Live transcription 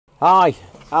Hi,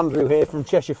 Andrew here from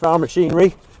Cheshire Farm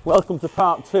Machinery. Welcome to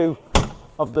part 2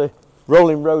 of the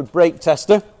rolling road brake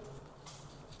tester.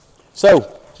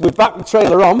 So, we've backed the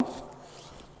trailer on.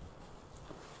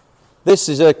 This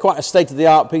is quite a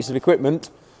state-of-the-art piece of equipment.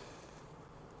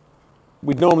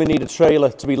 We'd normally need a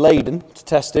trailer to be laden to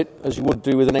test it, as you would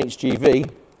do with an HGV,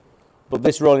 but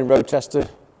this rolling road tester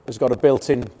has got a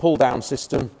built-in pull-down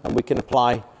system and we can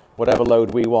apply whatever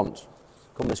load we want.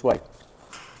 Come this way.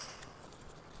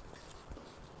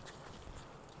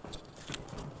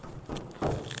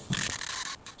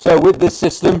 So with this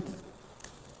system,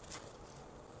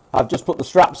 I've just put the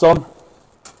straps on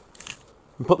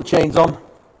and put the chains on,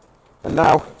 and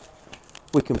now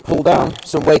we can pull down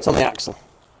some weight on the axle.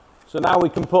 So now we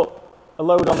can put a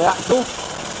load on the axle.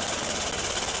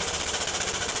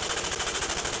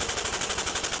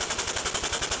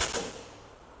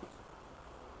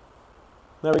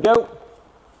 There we go.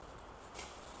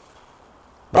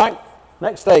 Right,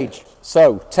 next stage.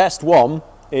 So test 1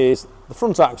 is the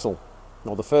front axle,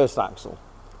 or the first axle.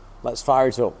 Let's fire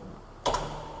it up.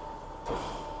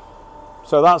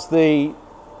 So that's the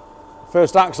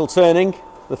first axle turning.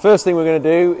 The first thing we're going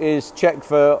to do is check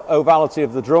for ovality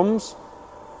of the drums.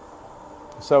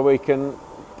 So we can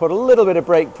put a little bit of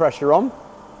brake pressure on.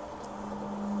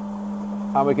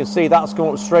 And we can see that's come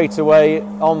up straight away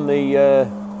on the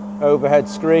overhead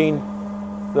screen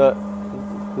that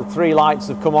the 3 lights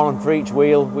have come on for each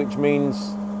wheel, which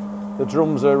means the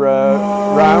drums are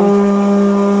round.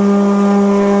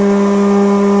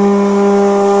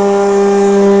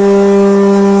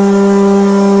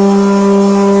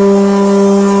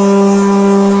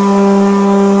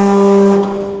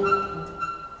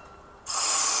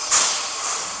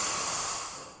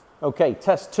 Okay,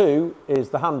 test 2 is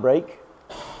the handbrake.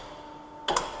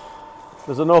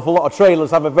 There's an awful lot of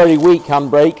trailers have a very weak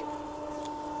handbrake.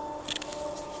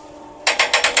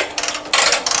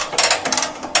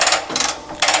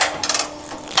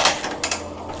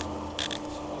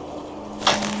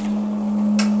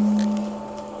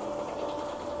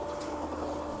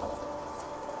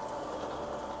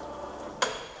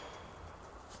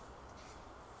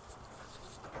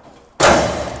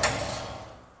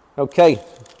 Okay,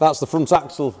 that's the front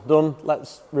axle done.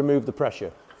 Let's remove the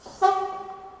pressure.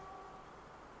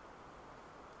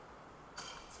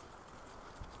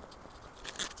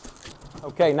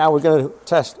 Okay, now we're going to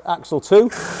test axle 2.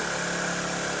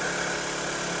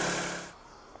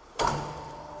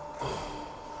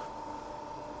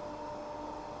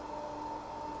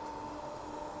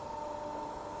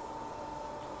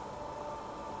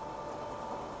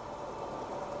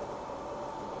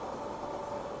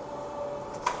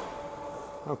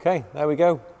 Okay, there we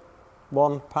go.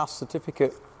 1 pass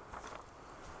certificate.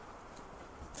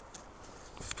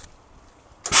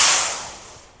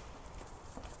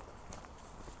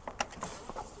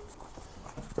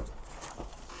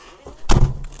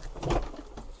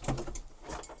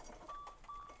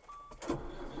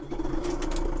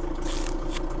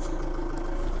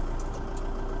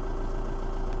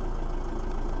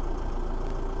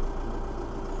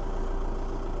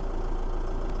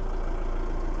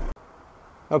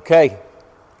 Okay,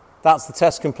 that's the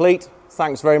test complete.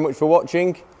 Thanks very much for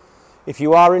watching. If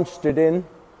you are interested in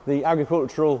the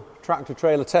agricultural tractor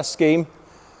trailer test scheme,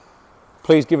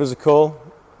 please give us a call.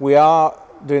 We are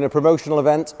doing a promotional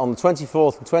event on the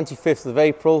 24th and 25th of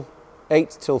April, 8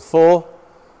 till 4.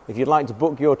 If you'd like to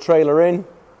book your trailer in,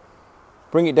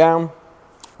 bring it down.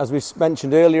 As we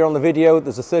mentioned earlier on the video,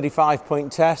 there's a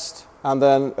 35-point test and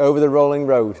then over the rolling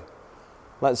road.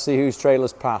 Let's see whose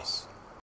trailers pass.